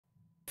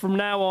From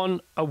now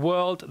on, a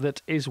world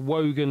that is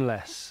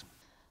Wogan-less.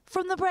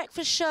 From the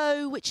breakfast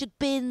show, which had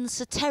been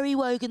Sir Terry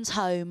Wogan's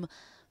home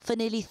for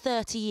nearly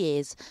 30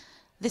 years,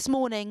 this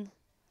morning,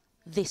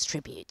 this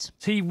tribute.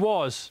 He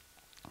was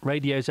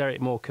radio's Eric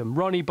Morecambe,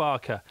 Ronnie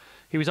Barker.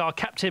 He was our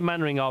Captain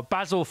Mannering, our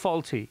Basil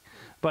Fawlty,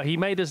 but he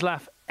made us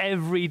laugh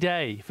every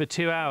day for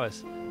 2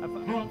 hours.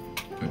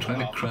 We're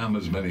trying to cram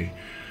as many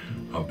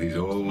of these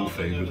old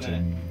favourites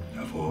in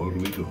before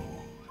we go.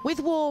 With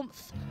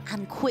warmth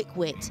and quick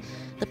wit,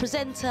 the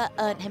presenter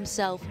earned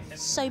himself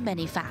so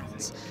many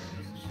fans.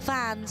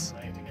 Fans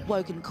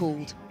Wogan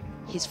called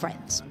his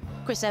friends.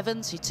 Chris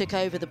Evans, who took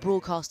over the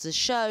broadcaster's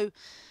show,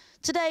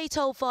 today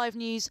told 5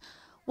 News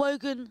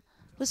Wogan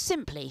was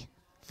simply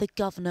the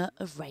governor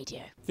of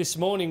radio. This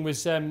morning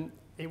was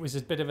it was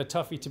a bit of a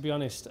toughie, to be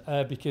honest,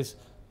 because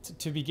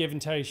to be given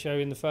Terry's show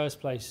in the first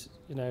place,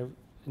 you know,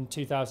 in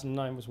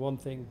 2009 was one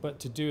thing, but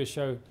to do a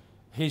show,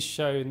 his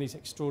show in these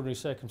extraordinary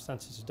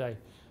circumstances today,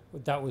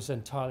 that was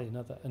entirely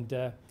another. And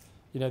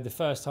you know, the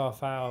first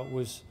half hour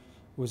was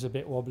a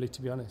bit wobbly,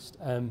 to be honest.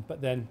 But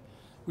then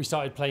we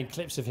started playing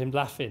clips of him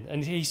laughing,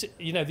 and he's,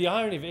 you know, the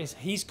irony of it is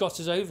he's got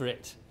us over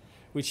it,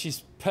 which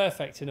is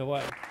perfect in a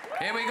way.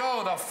 Here we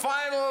go, the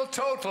final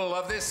total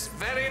of this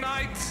very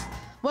night.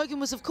 Wogan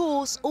was, of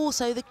course,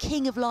 also the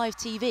king of live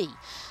TV,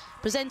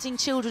 presenting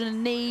Children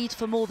in Need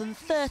for more than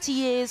 30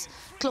 years,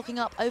 clocking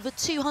up over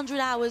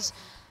 200 hours.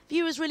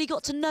 Viewers really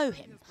got to know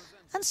him,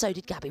 and so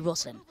did Gabby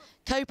Roslin,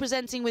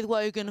 co-presenting with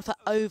Wogan for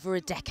over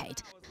a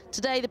decade.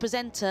 Today, the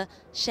presenter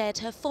shared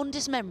her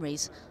fondest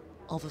memories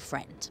of a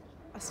friend.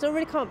 I still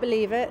really can't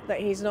believe it that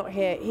he's not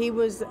here. He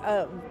was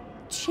a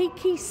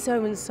cheeky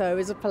so-and-so,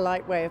 is a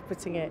polite way of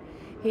putting it.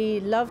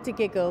 He loved to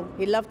giggle,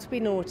 he loved to be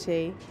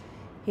naughty,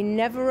 he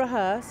never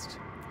rehearsed,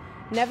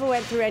 never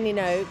went through any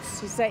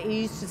notes.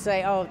 He used to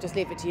say, oh, just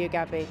leave it to you,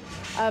 Gabby.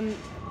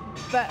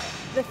 But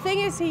the thing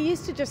is, he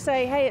used to just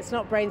say, hey, it's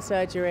not brain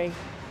surgery.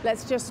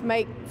 Let's just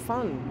make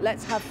fun.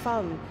 Let's have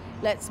fun.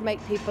 Let's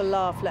make people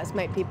laugh. Let's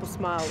make people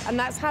smile. And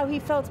that's how he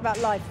felt about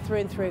life through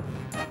and through.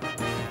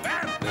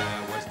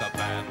 There was the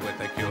band with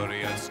the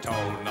curious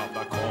tone of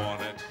the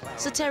cornet.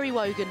 Sir Terry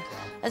Wogan,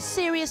 a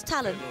serious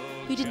talent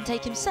who didn't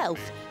take himself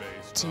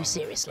too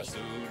seriously.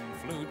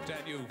 Flute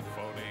and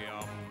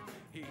euphonium.